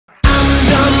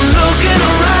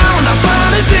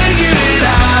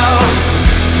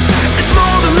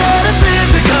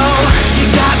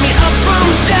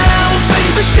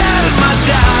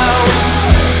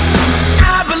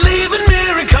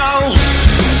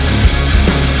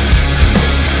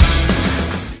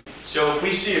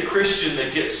see a Christian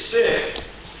that gets sick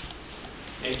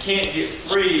and can't get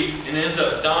free and ends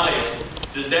up dying,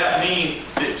 does that mean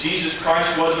that Jesus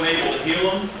Christ wasn't able to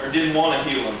heal him, or didn't want to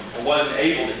heal him, or wasn't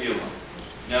able to heal him?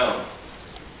 No,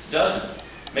 it doesn't.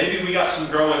 Maybe we got some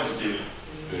growing to do.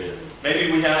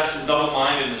 Maybe we had some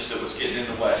double-mindedness that was getting in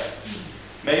the way.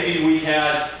 Maybe we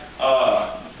had,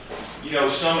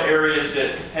 some areas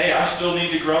that, hey, I still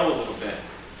need to grow a little bit.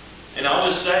 And I'll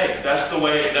just say, that's the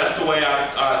way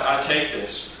I take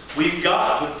this.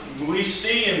 We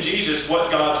see in Jesus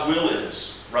what God's will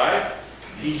is, right?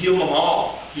 He healed them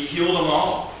all. He healed them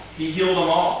all. He healed them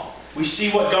all. We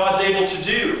see what God's able to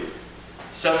do.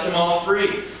 Sets them all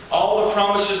free. All the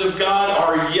promises of God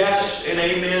are yes and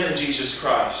amen in Jesus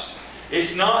Christ.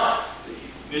 It's not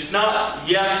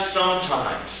yes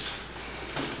sometimes.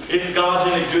 If God's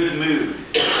in a good mood.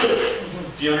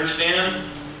 Do you understand?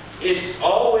 It's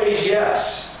always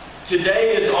yes.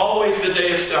 Today is always the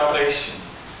day of salvation.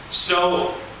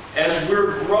 So, as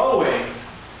we're growing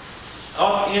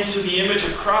up into the image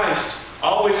of Christ, I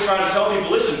always try to tell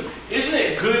people, listen, isn't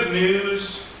it good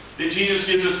news that Jesus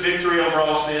gives us victory over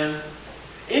all sin?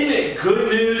 Isn't it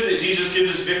good news that Jesus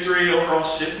gives us victory over all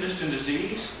sickness and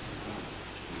disease?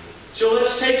 So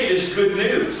let's take it as good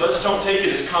news. Let's don't take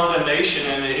it as condemnation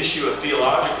and an issue of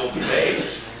theological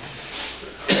debate.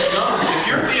 No, if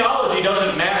your theology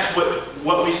doesn't match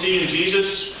what we see in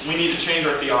Jesus, we need to change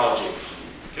our theology.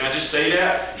 Can I just say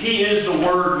that? He is the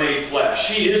Word made flesh.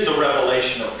 He is the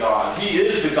revelation of God. He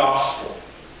is the gospel.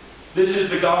 This is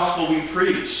the gospel we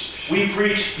preach. We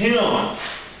preach Him.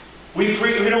 We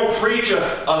don't preach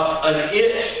an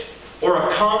it or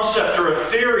a concept or a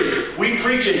theory. We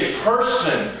preach a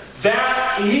person.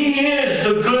 That He is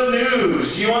the good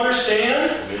news. Do you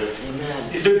understand?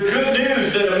 Amen. The good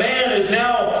news that a man has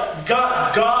now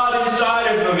got God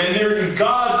inside of him, and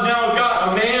God's now got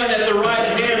a man at the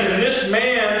right hand, and this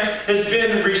man has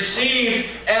been received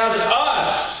as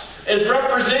us, as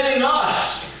representing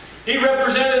us. He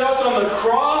represented us on the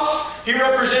cross. He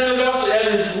represented us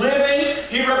at His living.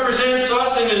 He represents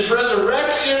us in His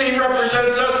resurrection. He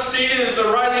represents us seated at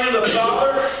the right hand of the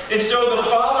Father. And so the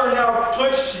Father now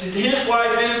puts His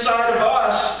life inside of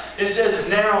us and says,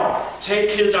 now,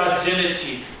 take His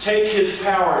identity, take His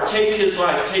power, take His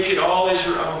life, take it all as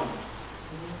your own.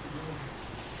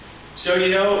 So,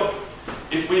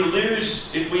 if we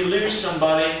lose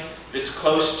somebody that's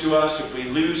close to us, if we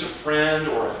lose a friend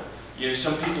or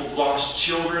some people have lost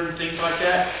children, things like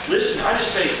that. Listen, I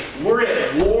just say, we're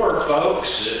at war,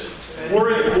 folks.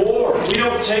 We're at war. We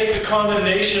don't take the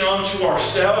condemnation onto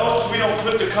ourselves. We don't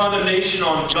put the condemnation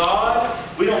on God.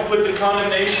 We don't put the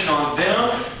condemnation on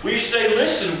them. We say,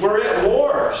 listen, we're at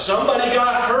war. Somebody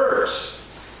got hurt.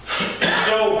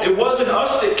 So it wasn't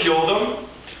us that killed them.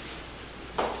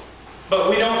 But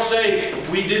we don't say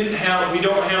we don't have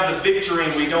the victory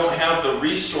and we don't have the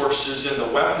resources and the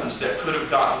weapons that could have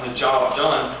gotten the job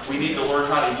done. We need to learn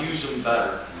how to use them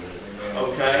better.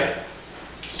 Okay?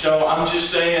 So I'm just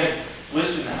saying,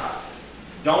 listen,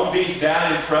 don't be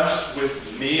that impressed with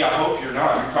me. I hope you're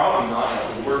not. You're probably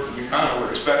not. We were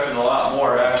expecting a lot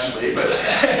more, actually. But,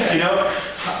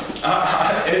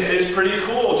 it's pretty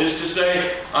cool just to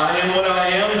say, I am what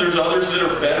I am. There's others that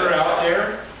are better out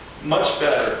there. Much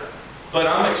better. But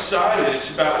I'm excited. It's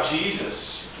about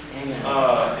Jesus.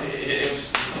 It's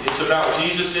about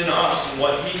Jesus in us and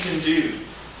what He can do.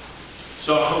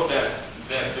 So I hope that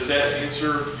does that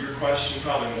answer your question?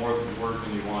 Probably more work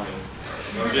than you wanted.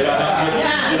 No,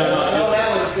 that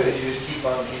was good. You just keep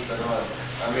on keeping on.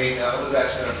 I mean, I was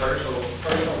asking on a personal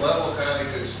level, kind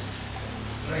of, because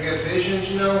when I get visions,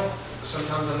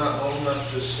 sometimes I'm not bold enough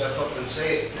to step up and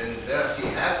say it, and then I see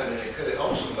it happen, and it could have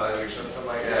helped somebody or something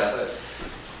like that. But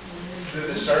the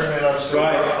discernment, I'm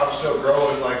still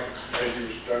growing. Like as you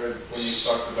started when you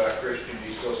talked about Christian,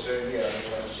 you still saying, yeah.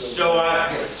 So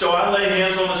I lay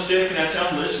hands on the sick and I tell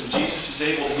them, listen, Jesus is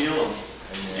able to heal them,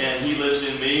 and He lives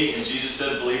in me. And Jesus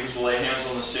said, believers will lay hands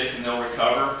on the sick and they'll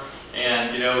recover.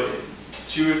 And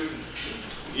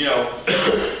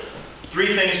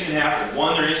three things can happen.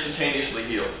 One, they're instantaneously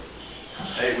healed.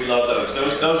 Hey, we love those.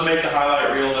 Those make the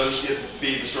highlight reel. Those get to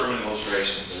be the sermon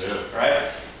illustrations, right?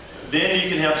 Then you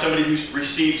can have somebody who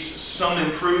receives some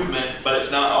improvement, but it's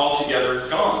not altogether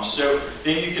gone. So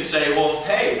then you can say, well,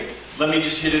 hey, let me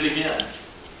just hit it again.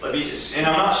 And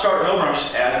I'm not starting over, I'm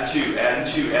just adding two,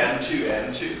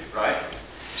 right?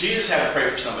 Jesus had to pray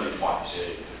for somebody twice.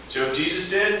 So if Jesus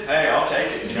did, hey, I'll take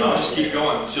it. I'll just keep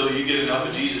going until you get enough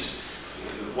of Jesus,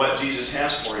 what Jesus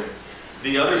has for you.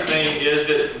 The other thing is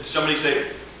that somebody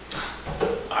say,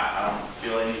 I don't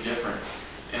feel any different.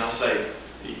 And I'll say,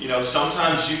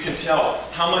 sometimes you can tell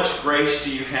how much grace do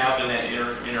you have in that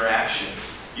interaction.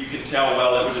 you can tell,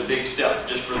 well, it was a big step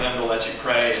just for them to let you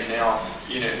pray, and now,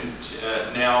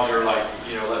 now they're like,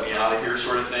 let me out of here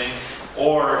sort of thing?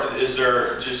 Or is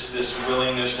there just this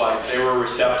willingness, like they were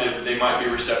receptive, they might be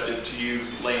receptive to you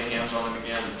laying hands on them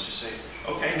again, and just say,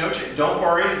 okay, no, don't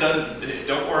worry,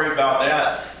 don't worry about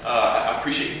that. I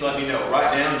appreciate you letting me know.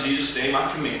 Right now, in Jesus' name,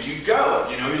 I command you, go.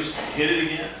 Just hit it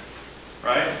again,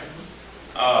 right?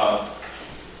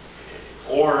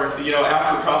 Or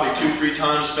after probably 2-3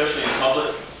 times, especially in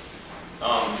public,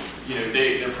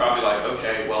 they're probably like,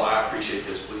 okay, well, I appreciate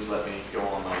this. Please let me go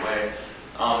on my way.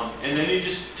 And then you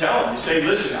just tell them, you say,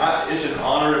 listen, it's an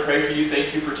honor to pray for you.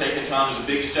 Thank you for taking time. It's a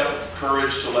big step of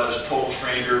courage to let a total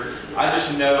stranger. I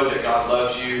just know that God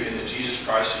loves you and that Jesus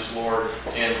Christ is Lord.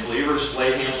 And believers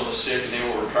lay hands on the sick and they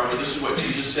will recover. This is what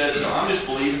Jesus said. So I'm just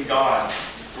believing God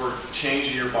for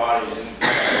changing your body. And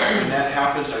when that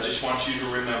happens, I just want you to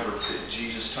remember that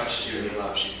Jesus touched you and He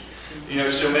loves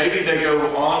you. So maybe they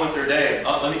go on with their day.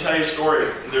 Let me tell you a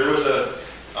story. There was a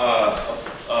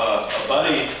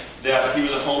buddy that he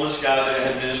was a homeless guy that I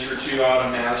had ministered to out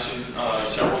in Madison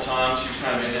several times. He was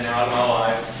kind of in and out of my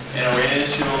life. And I ran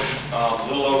into him a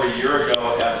little over a year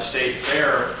ago at the state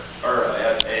fair, or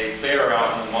at a fair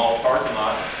out in the mall parking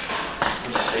lot.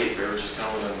 The state fair, which is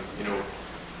kind of a,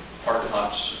 parking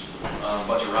lots, a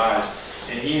bunch of rides.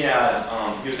 And he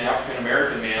was an African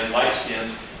American man, light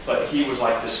skinned, but he was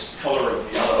like this color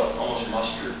of yellow, almost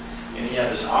mustard. And he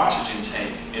had this oxygen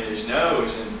tank in his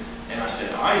nose. And I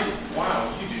said, Isaac, wow,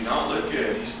 you do not look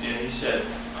good. And he said,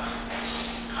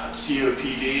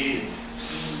 COPD, and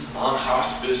on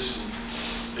hospice,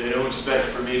 and they don't expect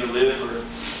for me to live for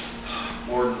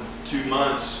more than 2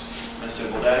 months. And I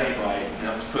said, well, that ain't right. And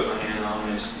I put my hand on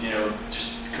him and,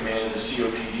 just commanded the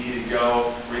COPD to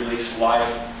go, release life.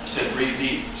 I said, breathe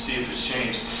deep, see if it's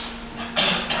changed.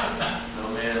 No,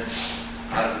 man,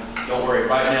 don't worry.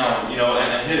 Right now,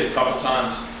 and I hit it a couple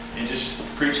times. And just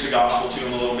preached the gospel to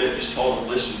him a little bit. Just told him,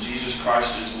 listen, Jesus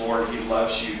Christ is Lord. He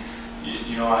loves you.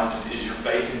 Is your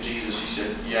faith in Jesus? He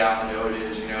said, yeah, I know it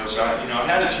is. So I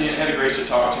had a grace to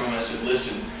talk to him, and I said,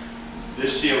 listen,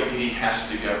 this COPD has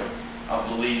to go. I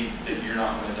believe that you're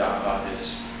not going to die by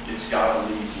this. It's got to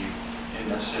leave you.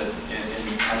 And I said,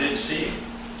 and I didn't see him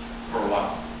for a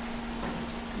while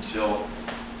until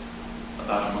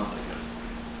about a month ago.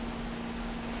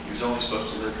 He was only supposed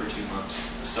to live for 2 months.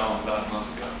 I saw him about a month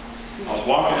ago. I was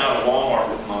walking out of Walmart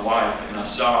with my wife, and I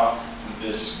saw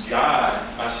this guy.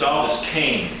 I saw this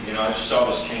cane. I just saw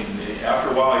this cane. After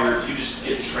a while, you just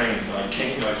get trained. Like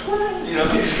cane, you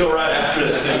just go right after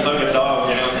that thing like a dog.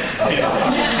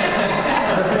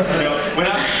 When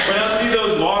I see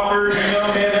those walkers,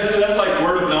 man, that's like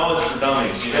word of knowledge for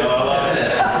dummies. I love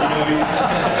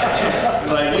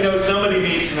it. Like somebody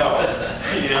needs help.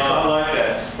 I like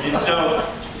that. And so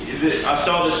I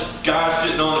saw this guy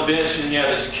sitting on the bench, and he had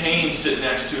this cane sitting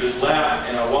next to his lap,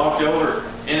 and I walked over,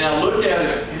 and I looked at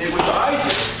him, and it was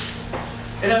Isaac.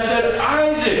 And I said,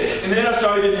 Isaac! And then I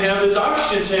saw he didn't have his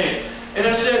oxygen tank. And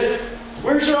I said,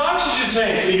 where's your oxygen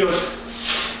tank? And he goes,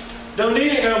 don't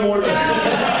need it no more. He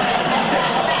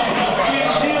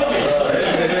healed me.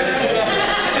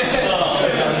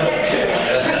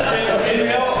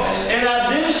 And I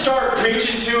didn't start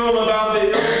preaching to him about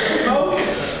the illness of smoking.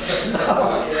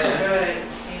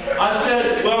 I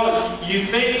said, well, you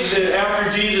think that after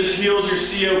Jesus heals your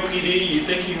COPD, you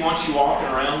think He wants you walking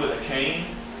around with a cane?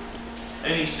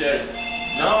 And he said,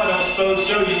 no, I don't suppose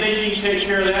so. You think He can take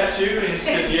care of that too? And he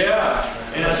said, yeah.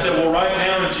 And I said, well, right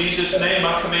now in Jesus' name,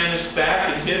 I command this back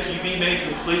and hip, you be made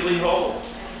completely whole.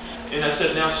 And I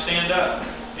said, now stand up.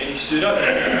 And he stood up.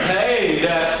 Hey,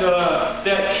 that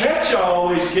catch I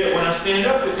always get when I stand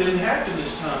up, it didn't happen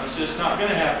this time. I said, it's not going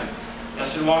to happen. I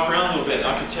said, walk around a little bit. And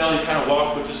I could tell he kind of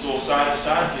walked with this little side to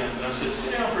side again. And I said,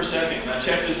 sit down for a second. And I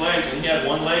checked his legs, and he had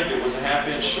one leg that was a ½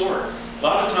 inch short. A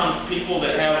lot of times people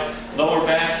that have lower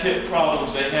back, hip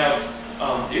problems, they have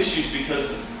issues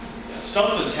because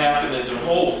something's happened that their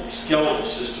whole skeletal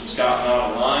system's gotten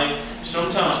out of line.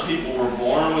 Sometimes people were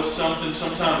born with something.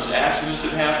 Sometimes accidents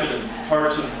have happened and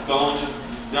parts of bones have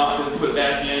not been put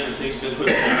back in and things have been put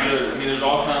back together. I mean, there's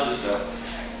all kinds of stuff.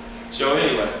 So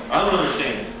anyway, I don't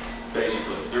understand it.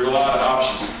 Basically, there's a lot of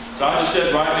options. So I just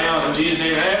said right now in Jesus'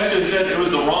 name. I actually said it was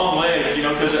the wrong leg,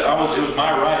 because it was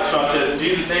my right. So I said in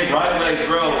Jesus' name, right leg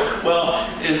grow. Well,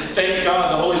 thank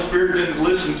God the Holy Spirit didn't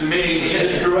listen to me. He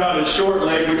just grew out his short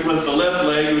leg, which was the left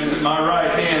leg. It was in my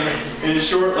right hand, and his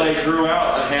short leg grew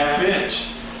out a ½ inch.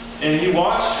 And he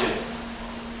watched it,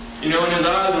 and his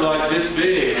eyes were like this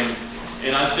big.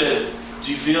 And I said,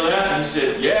 "Do you feel that?" And he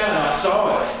said, "Yeah." And I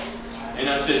saw it. And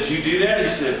I said, "Did you do that?" He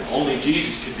said, "Only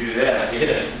Jesus could do that."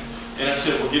 Yeah. And I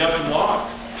said, "Well, get up and walk."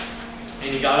 And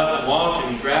he got up and walked,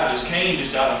 and he grabbed his cane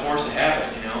just out of force of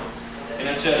habit, you know. And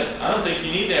I said, I don't think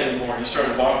you need that anymore. And he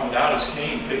started walking without his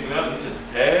cane, picking it up. And he said,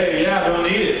 hey, yeah, I don't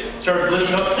need it. Started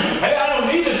lifting up. Hey, I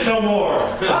don't need this no more.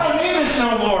 I don't need this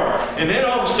no more. And then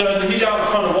all of a sudden, he's out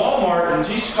in front of Walmart, and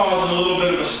he's causing a little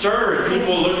bit of a stir. And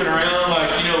people looking around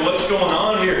like, you know, what's going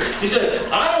on here? He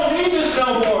said, I don't need this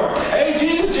no more. Hey,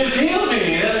 Jesus just healed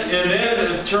me. And then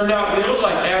it turned out, it was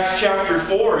like Acts chapter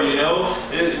 4, you know.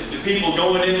 The people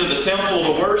going into the temple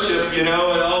to worship, you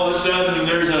know, and all of a sudden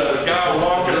there's a guy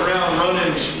walking around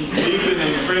running, leaping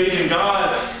and praising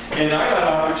God. And I got an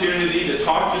opportunity to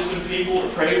talk to some people, to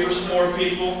pray for some more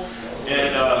people.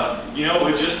 And, you know,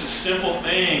 it's just a simple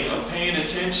thing of paying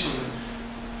attention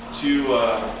to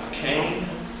a cane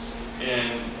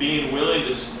and being willing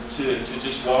to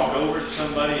just walk over to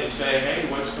somebody and say, hey,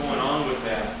 what's going on with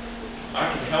that?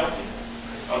 I can help you.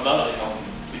 I'd love to help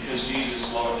you because Jesus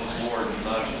is Lord and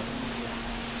loves you.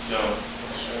 So,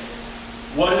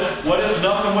 what if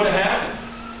nothing would have happened?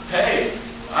 Hey,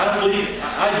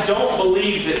 I don't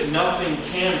believe that nothing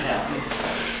can happen.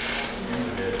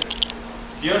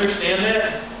 Do you understand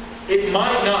that? It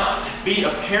might not be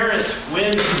apparent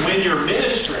when you're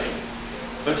ministering,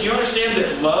 but do you understand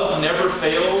that love never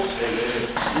fails?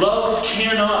 Love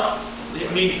cannot. I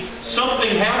mean, something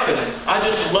happened. I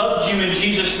just loved you in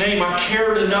Jesus' name. I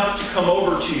cared enough to come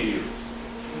over to you.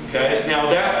 Okay? Now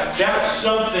that's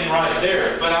something right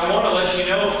there. But I want to let you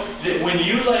know that when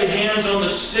you lay hands on the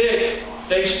sick,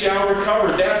 they shall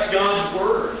recover. That's God's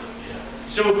Word.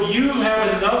 So if you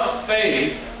have enough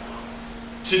faith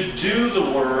to do the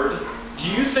Word, do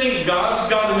you think God's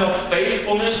got enough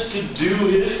faithfulness to do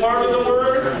His part of the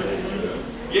Word?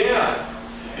 Yeah.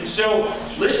 And so,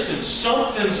 listen,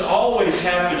 something's always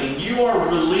happening. You are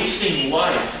releasing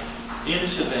life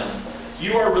into them.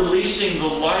 You are releasing the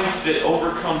life that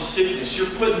overcomes sickness. You're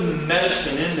putting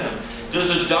medicine in them. Does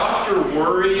a doctor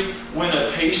worry when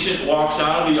a patient walks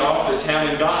out of the office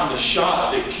having gotten the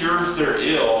shot that cures their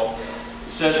ill?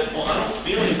 Said, well, I don't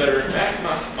feel any better. In fact,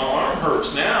 my arm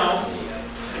hurts now.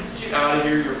 Get out of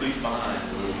here, you'll be fine.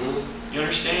 You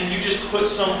understand? You just put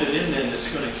something in them that's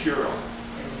going to cure them.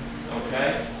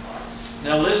 Okay?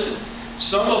 Now listen,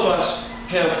 some of us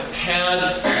have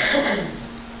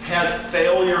had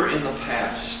failure in the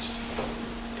past.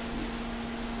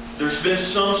 There's been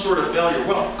some sort of failure.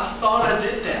 Well, I thought I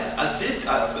did that. I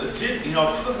did, you know,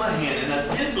 I put my hand and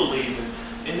I did believe it.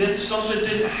 And then something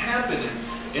didn't happen.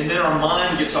 And then our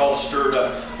mind gets all stirred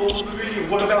up. Well,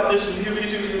 what about this?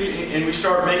 And we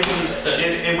start making,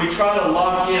 and we try to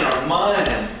lock in. Our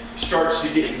mind starts to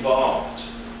get involved.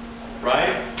 Right?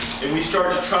 And we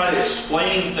start to try to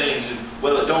explain things. And,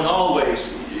 well, it don't always.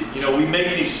 You know, we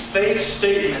make these faith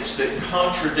statements that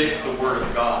contradict the Word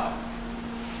of God.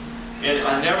 And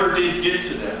I never did get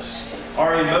to this.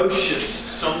 Our emotions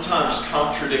sometimes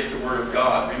contradict the Word of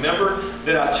God. Remember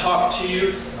that I talked to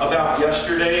you about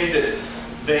yesterday that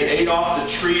they ate off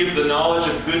the tree of the knowledge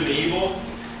of good and evil,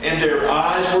 and their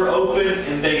eyes were open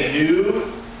and they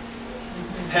knew.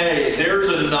 Hey, there's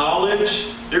a knowledge,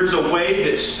 there's a way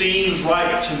that seems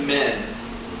right to men,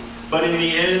 but in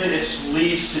the end it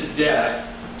leads to death.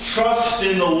 Trust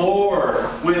in the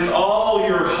Lord with all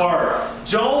your heart.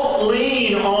 Don't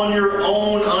lean on your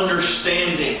own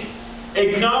understanding.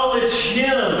 Acknowledge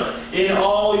Him in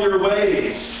all your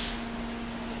ways,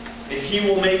 and He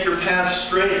will make your path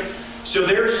straight. So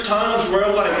there's times where I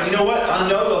was like, you know what? I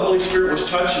know the Holy Spirit was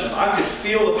touching them. I could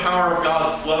feel the power of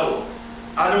God flow.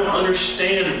 I don't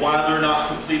understand why they're not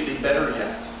completely better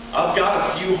yet. I've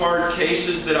got a few hard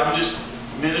cases that I'm just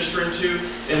ministering to,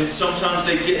 and sometimes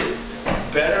they get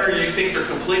better. You think they're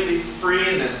completely free,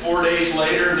 and then 4 days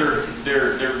later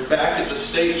they're back at the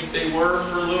state that they were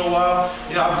for a little while.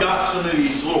 You know, I've got some of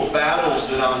these little battles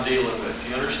that I'm dealing with.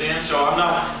 You understand? So I'm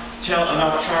not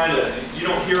trying to. You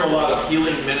don't hear a lot of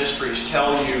healing ministries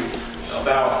tell you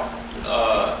about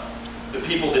the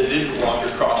people that didn't walk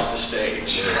across the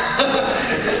stage.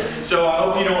 So I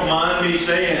hope you don't mind me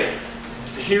saying it.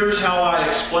 Here's how I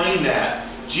explain that.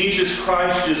 Jesus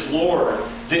Christ is Lord.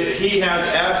 That He has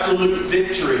absolute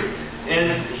victory.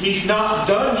 And He's not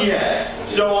done yet.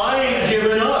 So I ain't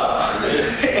giving up.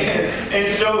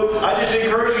 And so I just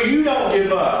encourage you, you don't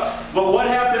give up. But what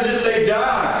happens if they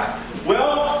die?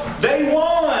 Well, they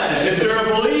won if they're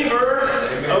a believer.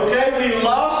 Okay, we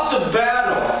lost the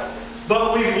battle,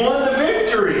 but we've won the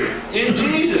victory in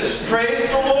Jesus. Praise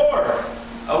the Lord.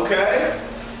 Okay?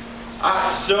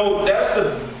 So that's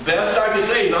the best I can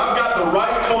say. I've got the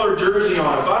right color jersey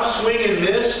on. If I swing in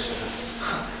this,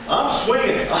 I'm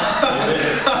swinging.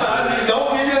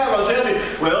 Don't give me that. I'll tell you,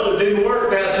 well, it didn't work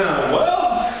that time.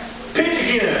 Well, pitch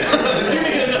again. Give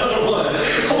me another one.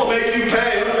 I'm going to make you pay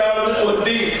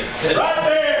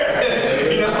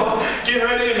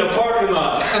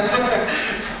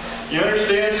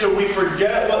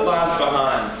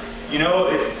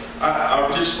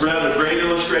just read a great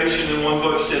illustration in one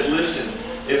book. It said, listen,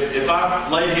 if I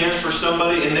lay hands for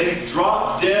somebody and they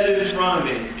drop dead in front of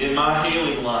me in my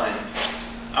healing line,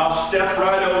 I'll step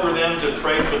right over them to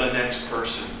pray for the next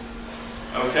person.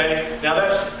 Okay? Now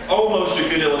that's almost a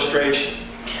good illustration.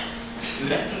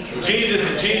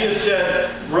 Jesus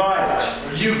said, right,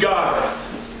 you got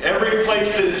it. Every place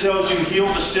that it tells you heal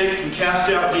the sick and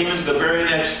cast out demons, the very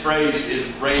next phrase is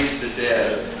raise the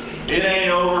dead. It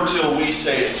ain't over till we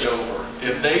say it's over.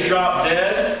 If they drop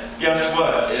dead, guess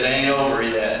what? It ain't over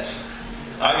yet.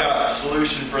 I got a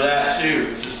solution for that too.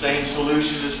 It's the same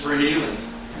solution as for healing.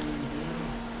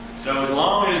 So as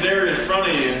long as they're in front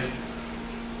of you,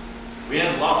 we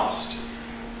ain't lost.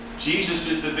 Jesus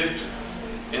is the victor.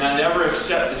 And I never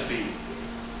accept defeat.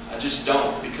 I just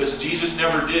don't, because Jesus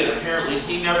never did. Apparently,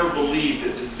 He never believed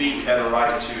that defeat had a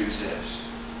right to exist.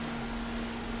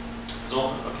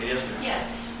 Okay, yes, ma'am. Yes.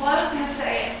 Well, I was going to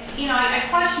say, I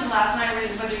questioned last night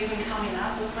whether you've been coming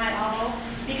up with my elbow,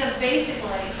 because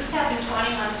basically, this happened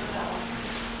 20 months ago,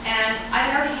 and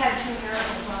I already had 2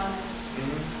 miracles on this.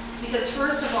 Mm-hmm. Because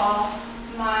first of all,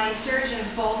 my surgeons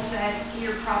both said,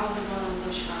 you're probably going to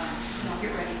lose your arm.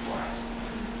 Get ready for it.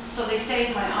 So they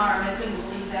saved my arm. I couldn't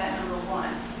believe that, number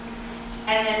one.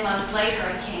 And then months later,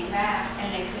 I came back, and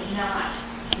they could not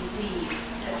believe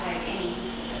that I had any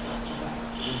use of it whatsoever.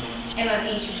 Mm-hmm. And with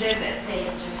each visit, they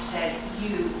just said,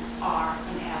 you are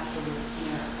an absolute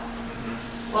miracle.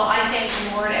 Mm-hmm. Well, I thank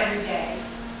the Lord every day,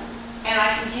 and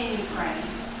I continue praying.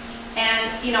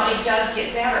 And, it does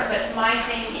get better, but my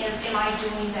thing is, am I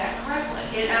doing that correctly?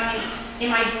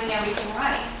 Am I doing everything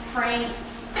right? Praying,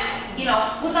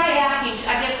 was I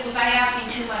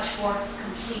asking too much for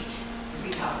complete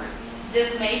recovery?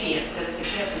 This may be as good as it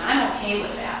gets, and I'm okay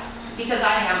with that, because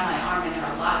I have my arm, and there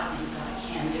are a lot of things that I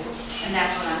can do, and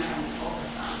that's what I'm trying to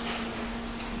focus on.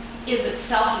 Is it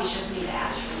selfish of me to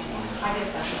ask for more? I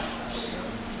guess that's my question.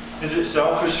 Is it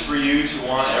selfish for you to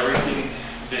want everything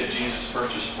that Jesus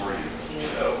purchased for you?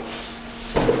 No.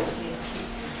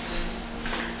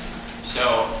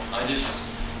 So, I just,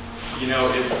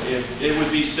 if it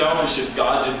would be selfish if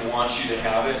God didn't want you to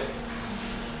have it.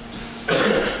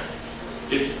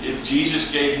 If Jesus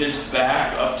gave His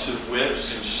back up to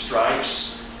whips and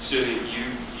stripes so that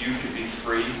you could be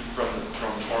free from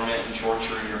torment and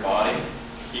torture in your body,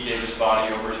 He gave His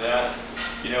body over to that.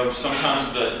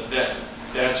 Sometimes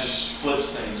that just flips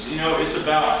things.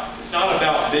 It's not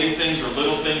about big things or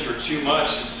little things or too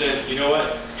much. Instead, you know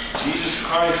what? Jesus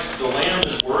Christ, the Lamb,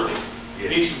 is worthy.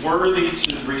 Yes. He's worthy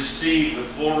to receive the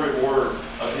full reward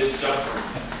of His suffering.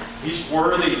 He's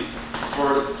worthy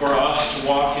for us to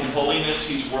walk in holiness.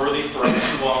 He's worthy for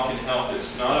us to walk in health.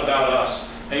 It's not about us.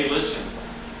 Hey, listen.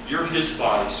 You're His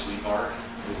body, sweetheart.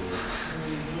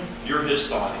 You're His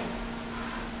body.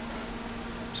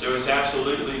 So it's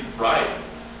absolutely right.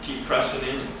 Keep pressing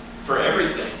in for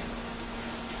everything.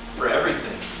 For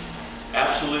everything.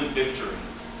 Absolute victory.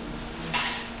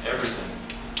 Everything.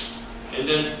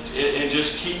 And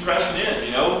just keep pressing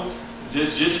in,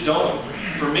 Just don't,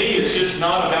 for me, it's just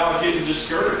not about getting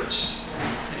discouraged.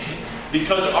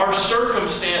 Because our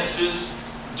circumstances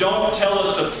don't tell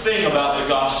us a thing about the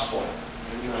gospel.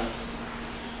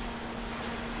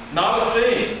 Not a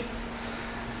thing.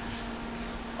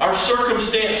 Our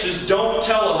circumstances don't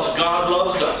tell us God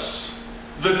loves us.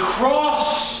 The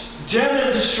cross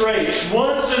demonstrates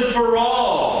once and for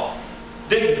all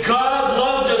that God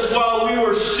loved us while we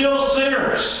were still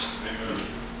sinners. Amen.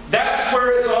 That's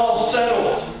where it's all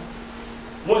settled.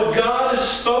 What God has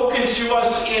spoken to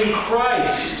us in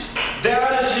Christ,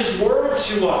 that is His word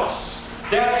to us.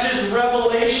 That's His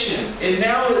revelation. And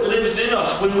now it lives in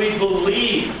us when we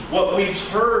believe what we've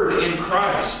heard in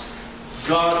Christ.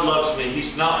 God loves me.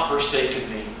 He's not forsaken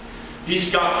me.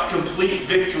 He's got complete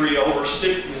victory over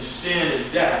sickness, sin,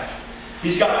 and death.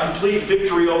 He's got complete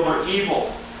victory over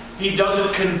evil. He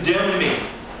doesn't condemn me.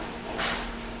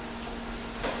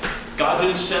 God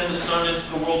didn't send the Son into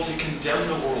the world to condemn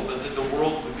the world, but that the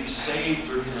world would be saved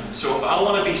through Him. So if I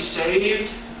want to be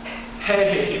saved,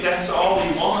 hey, that's all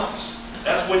He wants.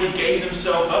 That's what He gave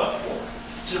Himself up for,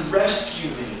 to rescue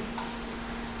me.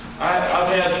 I've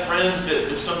had friends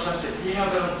that have sometimes said, yeah,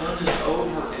 but I've done this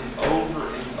over and over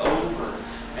and over,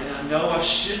 and I know I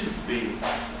shouldn't be.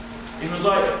 And it was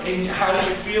like, and how do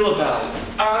you feel about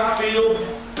it? I feel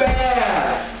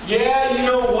bad. Yeah, you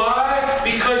know why?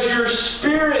 Because your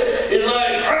spirit is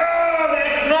like, oh,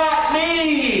 that's not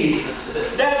me.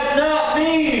 That's not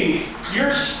me.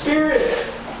 Your spirit.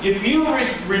 If you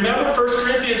remember 1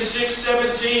 Corinthians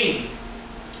 6:17,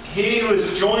 he who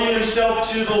has joined himself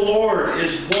to the Lord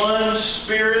is one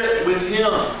spirit with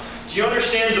Him. Do you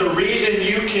understand the reason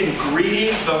you can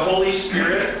grieve the Holy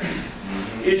Spirit?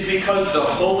 is because the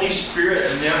Holy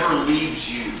Spirit never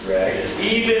leaves you. Right.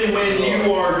 Even when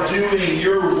you are doing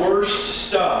your worst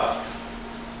stuff.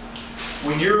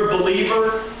 When you're a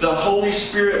believer, the Holy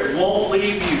Spirit won't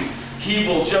leave you. He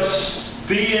will just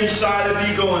be inside of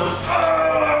you going,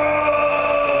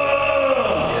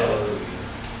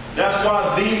 That's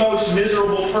why the most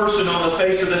miserable person on the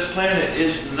face of this planet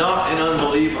is not an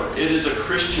unbeliever. It is a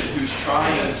Christian who's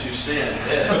trying to sin.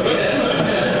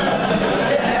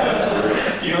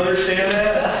 You understand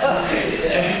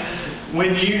that?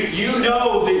 When you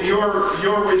know that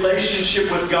your relationship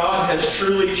with God has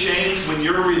truly changed, when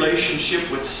your relationship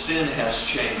with sin has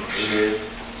changed.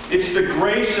 It's the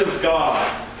grace of God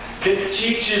that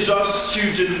teaches us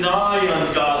to deny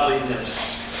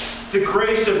ungodliness. The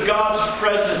grace of God's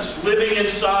presence living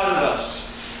inside of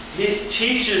us. It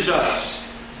teaches us,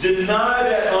 deny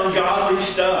that ungodly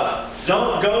stuff.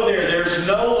 Don't go there. There's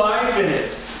no life in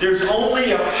it. There's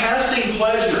only a passing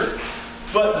pleasure.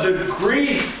 But the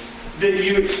grief that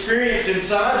you experience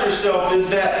inside yourself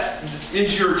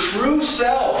is your true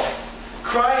self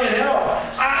crying out,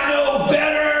 I know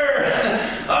better!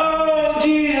 Oh,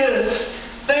 Jesus!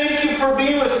 Thank you for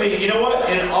being with me. You know what?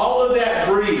 In all of that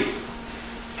grief,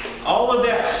 all of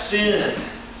that sin,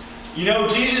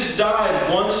 Jesus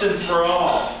died once and for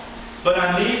all. But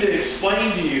I need to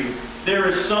explain to you, there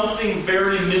is something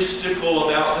very mystical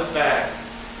about the fact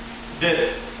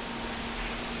that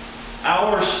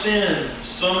our sin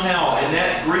somehow, in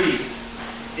that grief,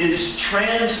 is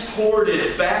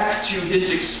transported back to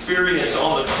His experience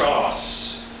on the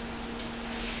cross.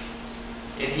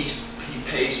 And He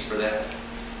pays for that.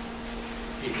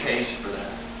 He pays for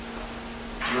that.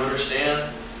 Do you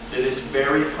understand? That it's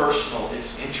very personal.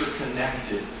 It's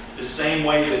interconnected. The same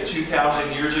way that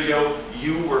 2,000 years ago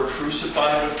you were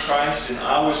crucified with Christ and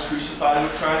I was crucified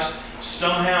with Christ,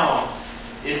 somehow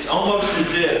it's almost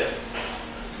as if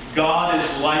God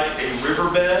is like a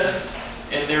riverbed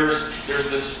and there's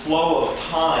this flow of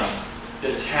time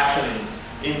that's happening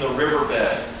in the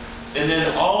riverbed. And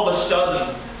then all of a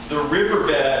sudden the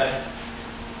riverbed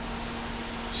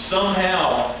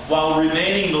somehow, while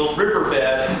remaining the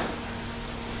riverbed,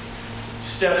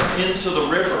 steps into the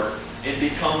river and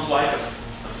becomes like a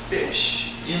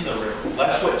fish in the river.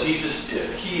 That's what Jesus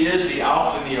did. He is the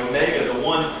Alpha and the Omega, the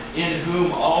one in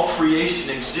whom all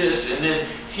creation exists. And then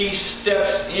He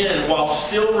steps in while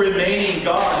still remaining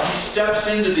God. He steps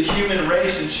into the human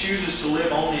race and chooses to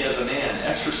live only as a man,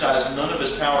 exercise none of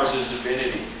His powers as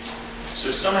divinity. So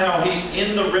somehow He's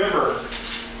in the river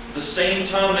the same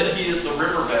time that He is the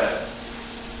riverbed.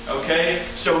 Okay?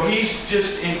 So He's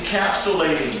just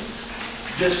encapsulating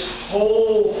this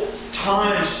whole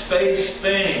time-space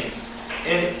thing.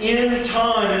 And in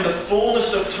time, in the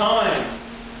fullness of time,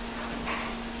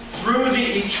 through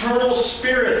the eternal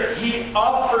Spirit, He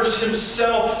offers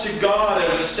Himself to God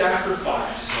as a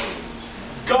sacrifice.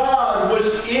 God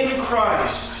was in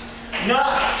Christ,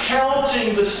 not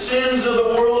counting the sins of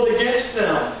the world against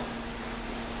them,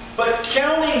 but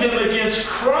counting them against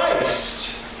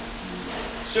Christ.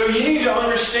 So you need to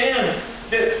understand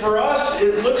that for us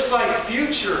it looks like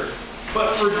future,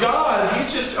 but for God,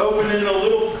 He's just opening a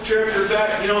little chapter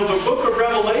back. The book of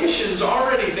Revelation is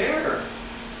already there.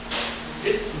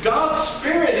 It's God's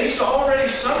Spirit. He's already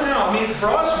somehow. For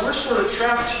us, we're sort of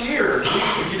trapped here.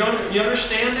 You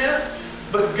understand that?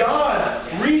 But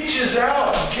God reaches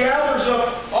out, gathers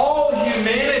up all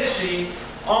humanity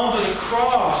onto the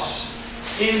cross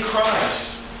in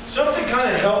Christ. Something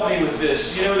kind of helped me with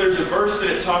this. There's a verse that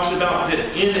it talks about that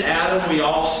in Adam we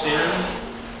all sinned.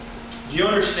 Do you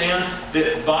understand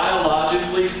that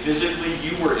biologically, physically,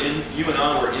 you and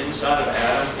I were inside of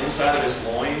Adam, inside of his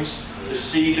loins? The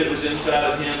seed that was inside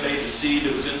of him made the seed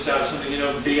that was inside of something,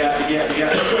 begat.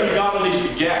 That's why you got all these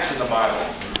begats in the Bible.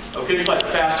 Okay, it's like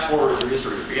fast forward through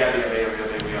history. Begat.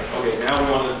 Okay, now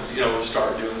we want to,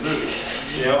 start doing the movie.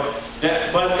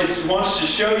 But it wants to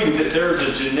show you that there's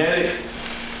a genetic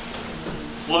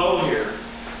flow here.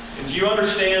 And do you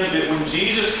understand that when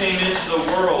Jesus came into the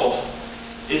world,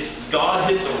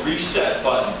 God hit the reset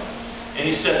button. And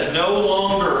He said, no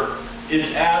longer is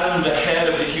Adam the head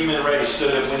of the human race, so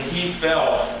that when he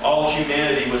fell, all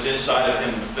humanity was inside of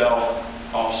him and fell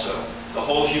also. The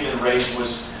whole human race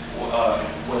was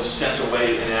sent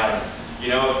away in Adam.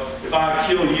 If I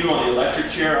kill you on the electric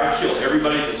chair, I kill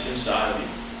everybody that's inside of you.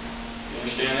 You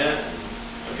understand that?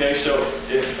 Okay, so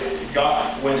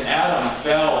when Adam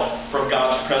fell from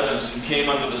God's presence and came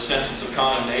under the sentence of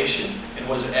condemnation and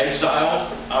was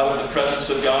exiled out of the presence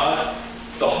of God,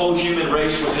 the whole human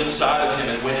race was inside of him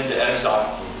and went into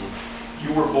exile.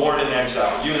 You were born in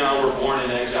exile. You and I were born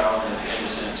in exile in a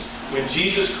sense. When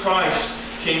Jesus Christ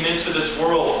came into this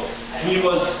world,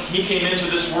 He came into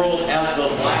this world as the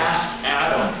last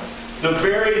Adam. The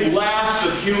very last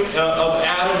of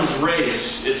Adam's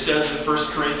race. It says in 1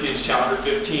 Corinthians chapter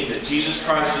 15 that Jesus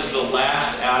Christ is the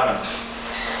last Adam.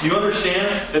 Do you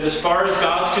understand that as far as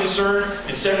God's concerned,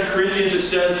 in 2 Corinthians it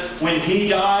says, when He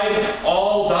died,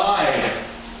 all died.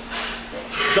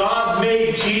 God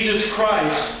made Jesus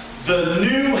Christ the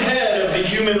new head of the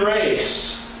human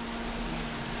race.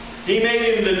 He made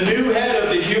Him the new head of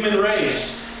the human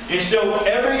race. And so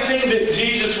everything that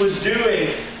Jesus was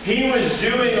doing, He was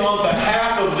doing on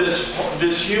behalf of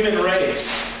this human race.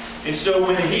 And so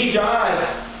when He died,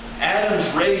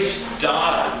 Adam's race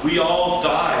died. We all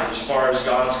died as far as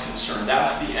God's concerned.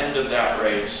 That's the end of that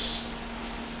race.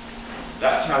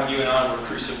 That's how you and I were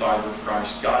crucified with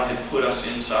Christ. God had put us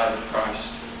inside of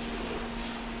Christ.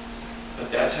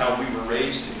 But that's how we were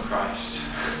raised in Christ.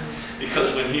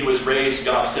 Because when He was raised,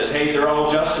 God said, hey, they're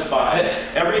all justified.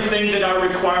 Everything that I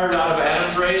required out of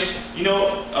Adam's race, I'm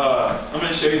going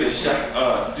to show you this.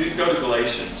 Go to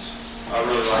Galatians. I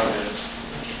really like this.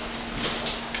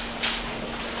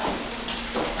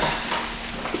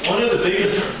 One of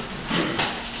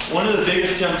the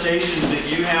biggest temptations that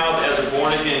you have as a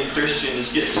born-again Christian is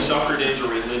getting suckered into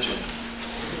religion.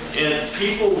 And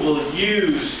people will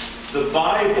use the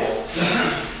Bible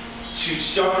to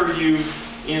sucker you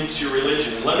into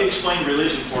religion. And let me explain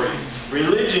religion for you.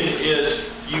 Religion is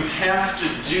you have to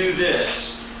do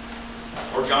this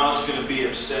or God's going to be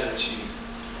upset at you.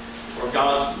 Or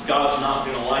God's not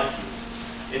going to like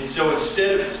you. And so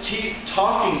instead of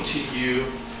talking to you,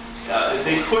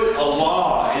 they put a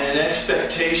law and an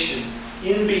expectation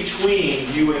in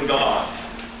between you and God.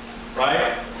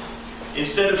 Right?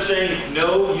 Instead of saying,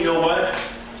 no, you know what?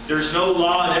 There's no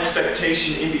law and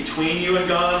expectation in between you and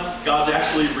God. God's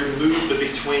actually removed the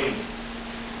between.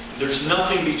 There's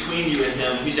nothing between you and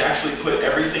Him. He's actually put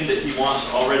everything that He wants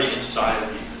already inside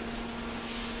of you.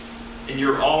 And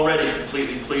you're already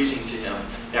completely pleasing to Him.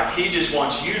 Now, He just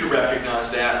wants you to recognize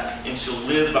that and to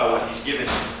live by what He's given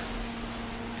you.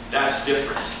 That's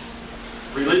different.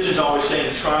 Religion's always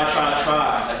saying, try,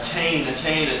 attain,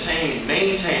 maintain.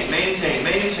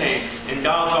 And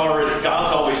God's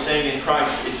always saying in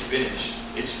Christ, it's finished,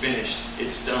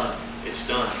 it's done.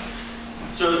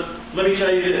 So let me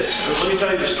tell you this. Let me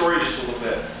tell you the story just a little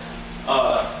bit.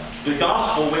 The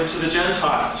gospel went to the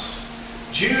Gentiles.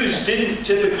 Jews didn't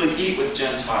typically eat with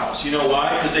Gentiles. You know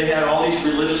why? Because they had all these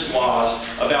religious laws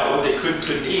about what they could and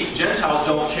couldn't eat. Gentiles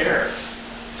don't care.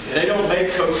 They don't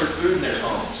make kosher food in their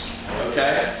homes.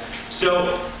 Okay?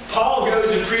 So Paul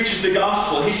goes and preaches the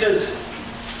gospel. He says,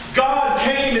 God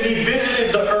came and He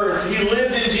visited the earth. He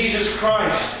lived in Jesus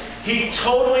Christ. He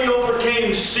totally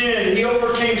overcame sin. He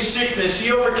overcame sickness.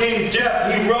 He overcame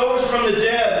death. He rose from the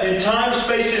dead in time,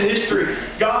 space, and history.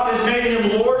 God has made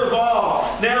Him Lord of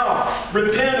all. Now,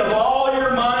 repent of all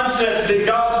your mindsets that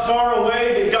God's far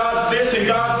away, that God's this and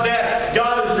God's that.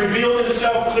 God has revealed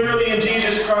Himself clearly in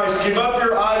Jesus Christ. Give up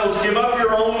your idols. Give up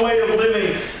your own way of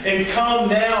living. And come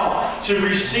now to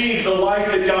receive the life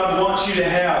that God wants you to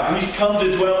have. He's come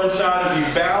to dwell inside of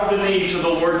you. Bow the knee to the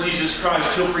Lord Jesus Christ.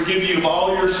 He'll forgive you of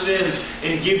all your sins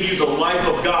and give you the life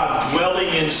of God dwelling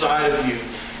inside of you.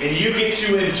 And you get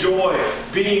to enjoy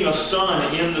being a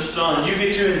son in the Son. You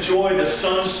get to enjoy the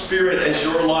Son's Spirit as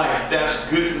your life. That's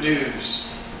good news.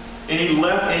 And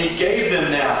He gave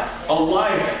them that. A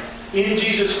life in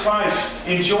Jesus Christ,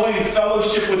 enjoying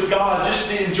fellowship with God, just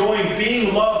enjoying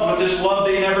being loved with this love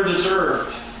they never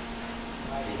deserved.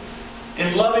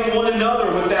 And loving one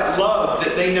another with that love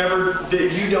that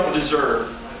that you don't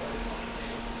deserve.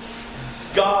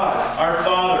 God, our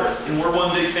Father, and we're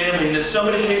one big family. And then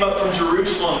somebody came up from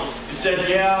Jerusalem and said,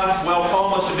 yeah, well, Paul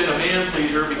must have been a man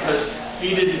pleaser because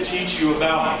he didn't teach you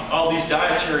about all these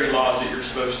dietary laws that you're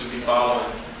supposed to be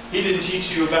following. He didn't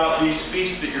teach you about these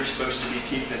feasts that you're supposed to be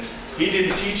keeping. He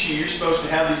didn't teach you you're supposed to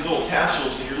have these little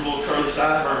tassels and your little curly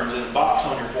sideburns and a box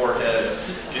on your forehead.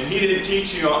 And He didn't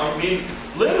teach you,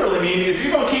 literally, if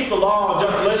you're going to keep the law,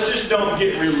 let's just don't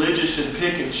get religious and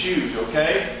pick and choose,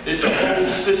 okay? It's a whole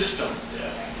system.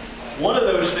 One of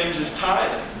those things is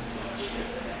tithing.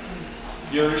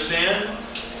 You understand?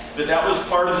 That was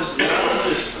part of this legal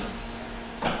system.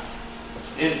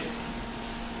 And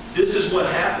this is what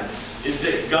happened. Is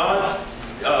that God,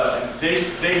 they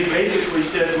basically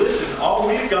said, listen, all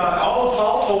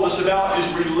Paul told us about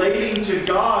is relating to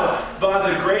God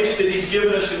by the grace that He's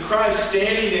given us in Christ,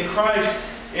 standing in Christ,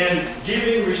 and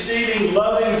giving, receiving,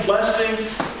 loving, blessing,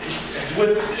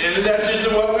 and that's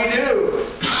just what we do.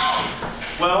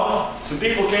 Well, some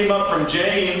people came up from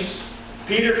James.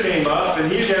 Peter came up,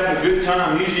 and he's having a good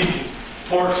time. He's eating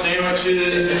pork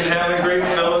sandwiches and having great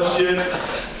fellowship.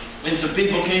 And some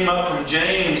people came up from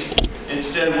James and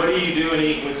said, what are you doing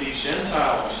eating with these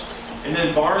Gentiles? And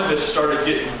then Barnabas started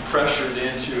getting pressured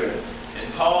into it.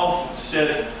 And Paul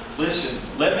said, listen,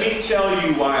 let me tell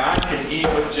you why I can eat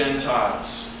with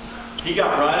Gentiles. He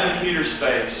got right in Peter's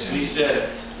face and he said,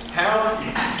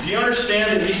 do you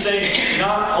understand that he's saying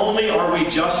not only are we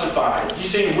justified, he's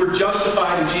saying we're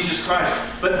justified in Jesus Christ,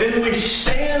 but then we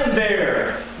stand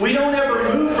there. We don't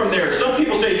ever move from there. Some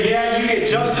people say, yeah, you get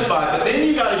justified, but then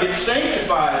you got to get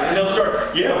sanctified. And they'll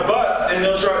start, and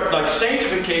they'll start, like,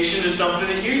 sanctification is something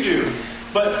that you do.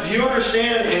 But do you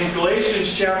understand in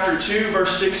Galatians chapter 2,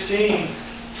 verse 16,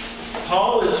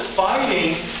 Paul is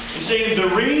fighting and saying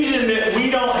the reason that we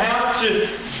don't have to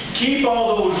keep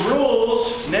all those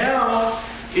rules now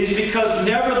is because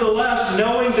nevertheless,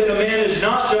 knowing that a man is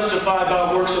not justified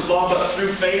by works of law, but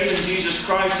through faith in Jesus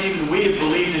Christ, even we have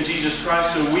believed in Jesus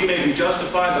Christ, so we may be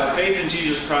justified by faith in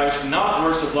Jesus Christ, not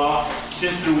works of law,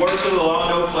 since through works of the law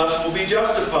no flesh will be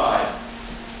justified.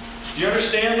 Do you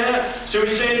understand that? So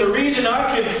he's saying the reason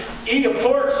I can eat a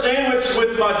pork sandwich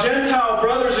with my Gentile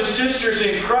brothers and sisters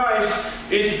in Christ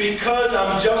is because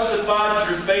I'm justified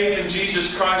through faith in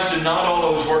Jesus Christ and not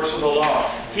all those works of the law.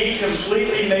 He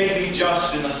completely made me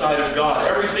just in the sight of God.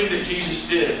 Everything that Jesus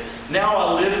did. Now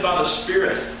I live by the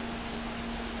Spirit.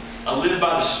 I live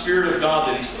by the Spirit of God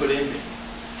that He's put in me.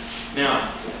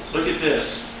 Now, look at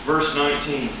this. Verse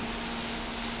 19.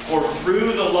 For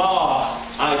through the law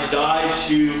I died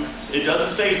to, it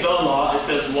doesn't say the law, it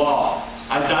says law.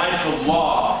 I died to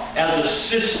law as a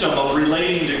system of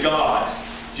relating to God.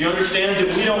 Do you understand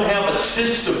that we don't have a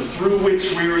system through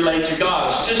which we relate to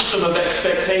God? A system of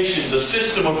expectations, a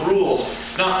system of rules.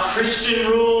 Not Christian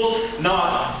rules,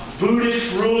 not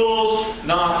Buddhist rules,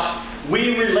 not...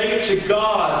 We relate to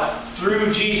God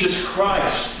through Jesus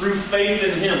Christ, through faith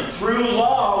in Him. Through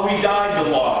law, we died to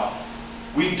law.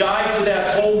 We died to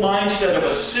that whole mindset of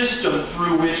a system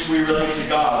through which we relate to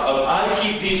God. Of I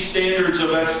keep these standards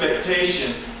of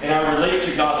expectation and I relate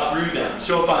to God through them.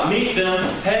 So if I meet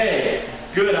them, hey,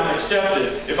 good, I'm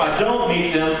accepted. If I don't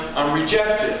meet them, I'm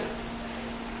rejected.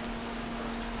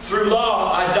 Through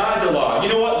law, I died to law. You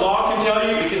know what law can tell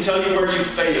you? It can tell you where you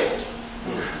failed.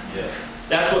 Yeah.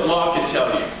 That's what law can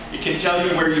tell you. It can tell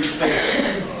you where you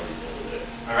failed.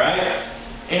 Alright?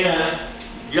 And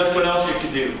guess what else it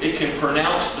can do? It can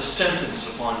pronounce the sentence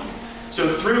upon you.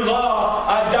 So through law,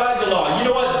 I died to law. You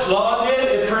know what law did?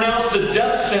 It pronounced the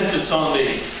death sentence on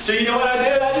me. So you know what I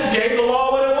did? I just gave the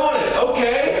law what it wanted.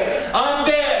 Okay, I'm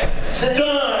dead.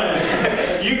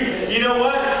 Done. You know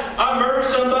what? I murdered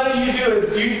somebody.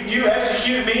 You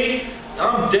execute me.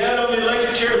 I'm dead on the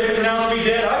electric chair. They pronounce me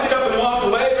dead. I get up and walk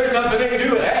away. There's nothing they can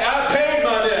do with it. I paid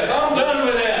my debt. I'm done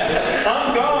with that.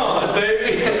 I'm gone,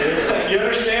 baby. You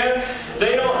understand?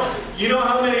 They don't. You know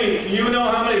how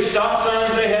many stop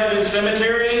signs they have in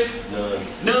cemeteries?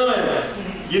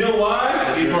 None. You know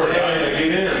why? People are dying to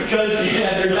get in. Because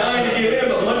they're dying to get in,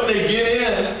 but once they get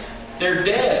in, they're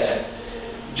dead.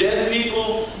 Dead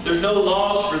people, there's no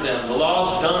laws for them. The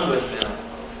law's done with them.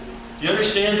 You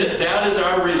understand that is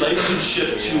our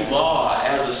relationship to law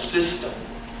as a system.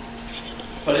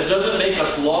 But it doesn't make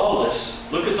us lawless.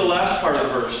 Look at the last part of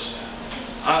the verse.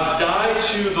 I've died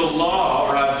to the law,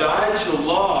 or I've died to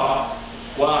law.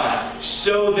 Why?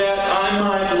 So that I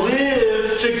might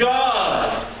live to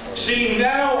God. See,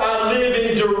 now I live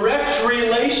in direct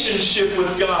relationship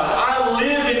with God. I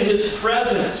live in His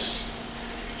presence.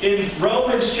 In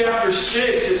Romans chapter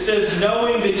 6, it says,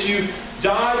 knowing that you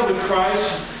died with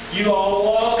Christ, you will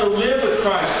also live with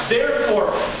Christ.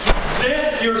 Therefore,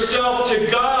 present yourself to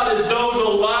God as those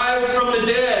alive from the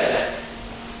dead.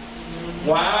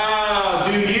 Wow!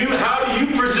 How do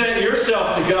you present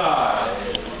yourself to God?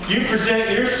 You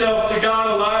present yourself to God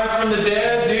alive from the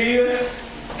dead, do you?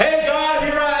 Hey God,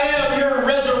 here I am, your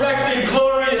resurrected,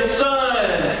 glorious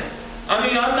Son. I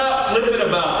mean, I'm not flippant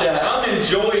about that. I'm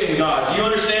enjoying God. Do you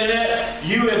understand that?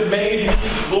 You have made me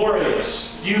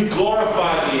glorious. You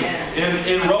glorified me.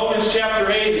 In Romans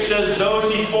chapter 8, it says,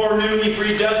 those He foreknew, He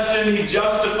predestined, He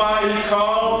justified, He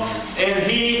called, and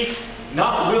He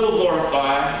not will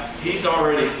glorify. He's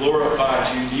already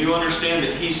glorified you. Do you understand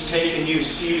that He's taken you,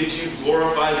 see that you've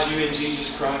glorified you in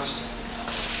Jesus Christ?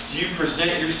 Do you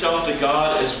present yourself to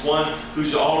God as one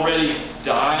who's already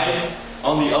died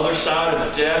on the other side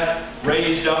of death,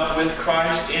 raised up with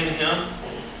Christ in Him?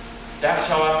 That's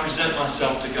how I present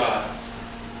myself to God.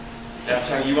 That's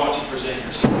how you ought to present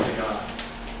yourself to God.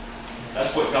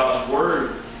 That's what God's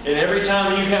Word. And every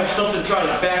time you have something try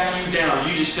to back you down,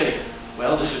 you just say,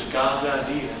 well, this is God's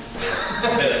idea.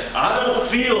 I don't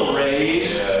feel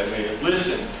raised.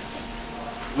 Listen,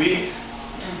 we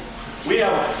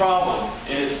have a problem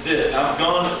and it's this. And I've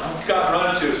got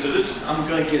run to it, so I'm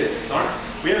going to get it. All right?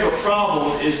 We have a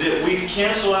problem is that we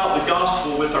cancel out the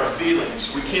gospel with our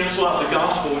feelings. We cancel out the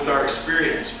gospel with our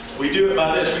experience. We do it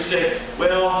by this. We say,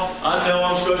 well, I know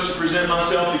I'm supposed to present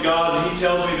myself to God, and He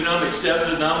tells me that I'm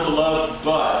accepted and I'm beloved,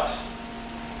 but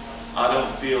I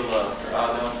don't feel loved, or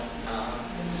I don't.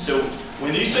 So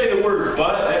when you say the word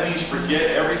but, that means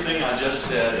forget everything I just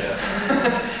said.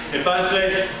 If I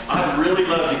say, I'd really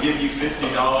love to give you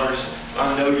 $50,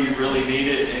 I know you really need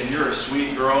it, and you're a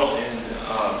sweet girl, and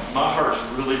my heart's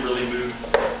really, really moved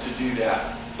to do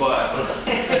that. But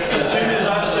as soon as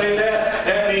I say that,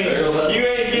 that means you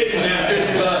ain't getting that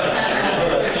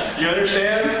 $50. You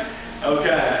understand?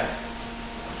 Okay.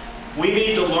 We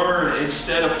need to learn,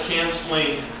 instead of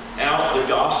canceling out the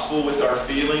gospel with our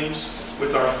feelings,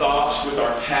 with our thoughts, with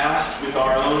our past, with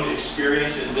our own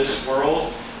experience in this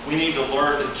world, we need to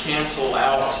learn to cancel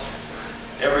out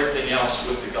everything else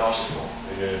with the gospel.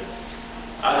 Yeah.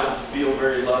 I don't feel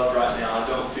very loved right now. I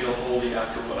don't feel holy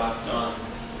after what I've done.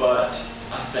 But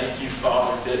I thank you,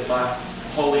 Father, that my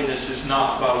holiness is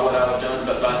not by what I've done,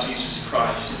 but by Jesus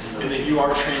Christ. And that you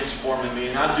are transforming me.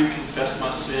 And I do confess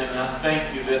my sin. And I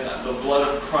thank you that the blood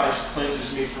of Christ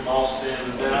cleanses me from all sin.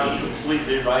 And that I'm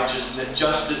completely righteous. And that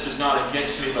justice is not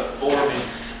against me, but for me.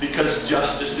 Because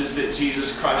justice is that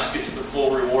Jesus Christ gets the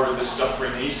full reward of His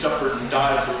suffering. He suffered and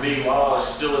died for me while I was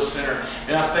still a sinner.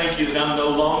 And I thank you that I'm no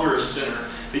longer a sinner.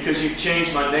 Because you've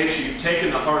changed my nature. You've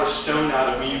taken the heart of stone out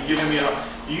of me. You've given me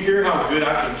you hear how good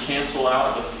I can cancel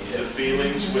out the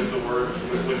feelings with the word,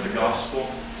 with the gospel?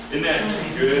 Isn't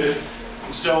that good?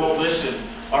 And so, listen,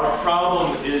 our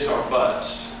problem is our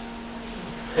buts.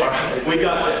 We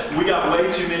got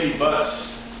way too many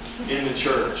buts in the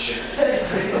church.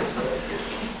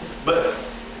 But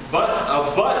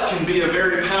a butt can be a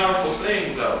very powerful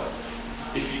thing, though,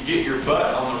 if you get your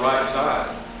butt on the right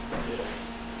side.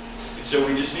 And so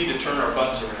we just need to turn our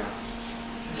butts around,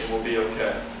 and we'll be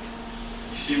okay.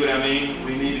 You see what I mean?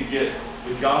 We need to get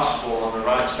the gospel on the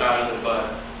right side of the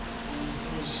butt.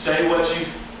 Say what you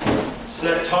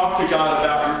said. Talk to God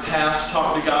about your past.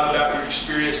 Talk to God about your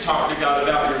experience. Talk to God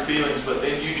about your feelings. But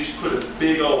then you just put a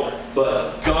big old,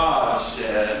 but God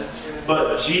said,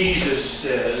 but Jesus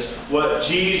says, what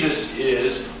Jesus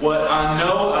is, what I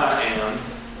know I am.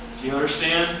 Do you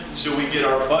understand? So we get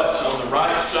our butts on the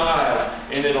right side,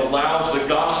 and it allows the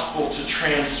gospel to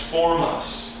transform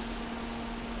us.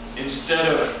 Instead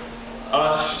of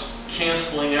us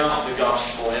canceling out the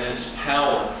gospel and its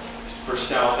power for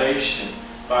salvation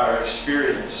by our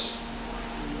experience.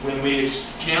 When we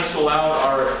cancel out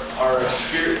our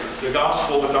experience, the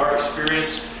gospel with our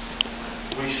experience,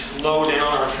 we slow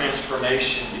down our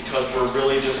transformation because we're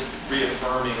really just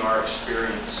reaffirming our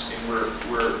experience, and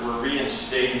we're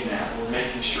reinstating that. We're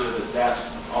making sure that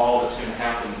that's all that's going to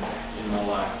happen in my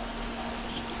life.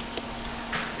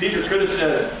 Peter could have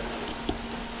said,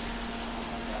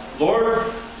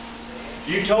 Lord,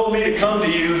 you told me to come to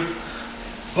you,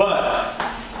 but...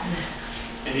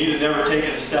 And he'd have never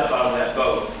taken a step out of that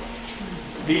boat.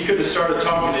 He could have started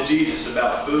talking to Jesus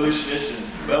about foolishness and,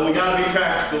 well, we got to be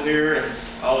practical here and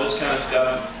all this kind of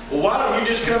stuff. Well, why don't you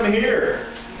just come here?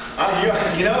 He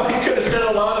could have said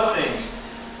a lot of things.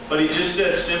 But he just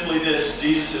said simply this.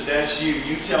 Jesus, if that's you,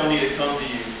 you tell me to come to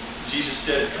you. Jesus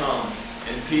said, come.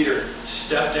 And Peter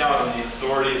stepped out on the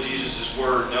authority of Jesus'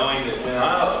 word, knowing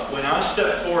that when I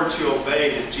step forward to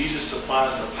obey, that Jesus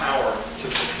supplies the power to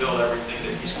fulfill everything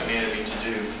that He's commanded me to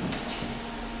do.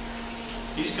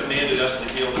 He's commanded us to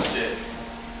heal the sick.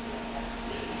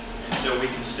 And so we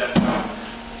can step out.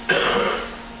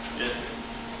 Yes.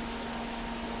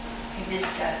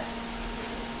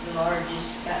 The Lord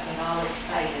just got me all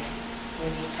excited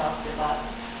when you talked about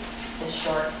the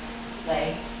short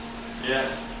leg.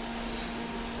 Yes.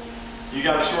 You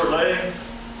got a short leg?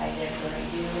 I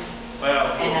definitely do. Well,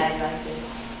 and I'd like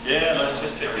to. Yeah, let's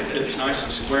just take it. It's nice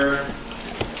and square.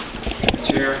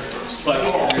 Chair. Like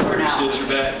where you sit your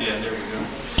back. Yeah, there we go.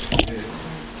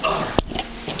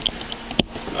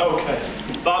 Okay.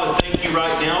 Father, thank you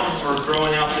right now for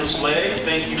growing out this leg.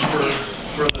 Thank you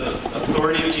for the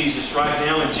authority of Jesus right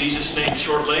now. In Jesus' name,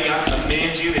 short leg, I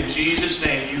command you in Jesus'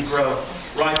 name, you grow.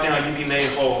 Right now, you be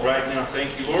made whole. Right now,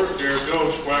 thank you, Lord. There it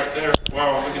goes, right there.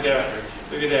 Wow, look at that.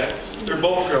 Look at that. They're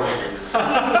both growing.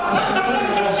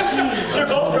 They're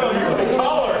both growing. You're getting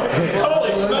taller.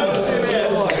 Holy smokes. Look at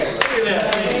that. Look at that.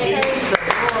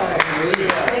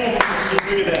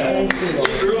 Look at that.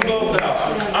 You grew them both out.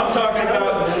 I'm talking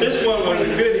about this one was a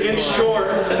good inch short,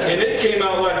 and it came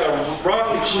out like a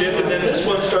rocket ship, and then this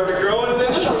one started growing, and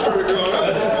then this one started growing up.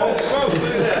 Holy smokes.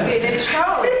 Look at that. It's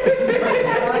growing.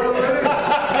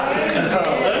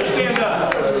 Let her stand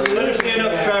up. Let her stand up.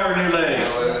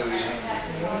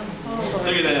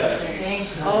 Look at that.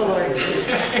 Oh, Lord Jesus.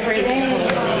 Praise the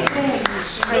Lord.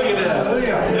 Look at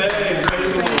that. Hey,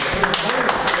 praise the Lord.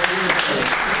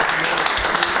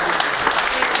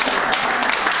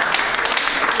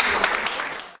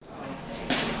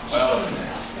 Well,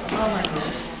 Oh, my gosh.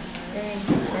 Thank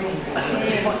you. Praise the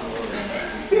Lord.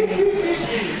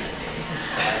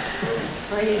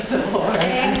 Praise the Lord.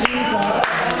 Thank you,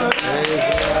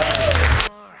 Jesus.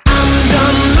 I'm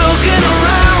done looking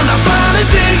around, I finally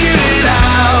figured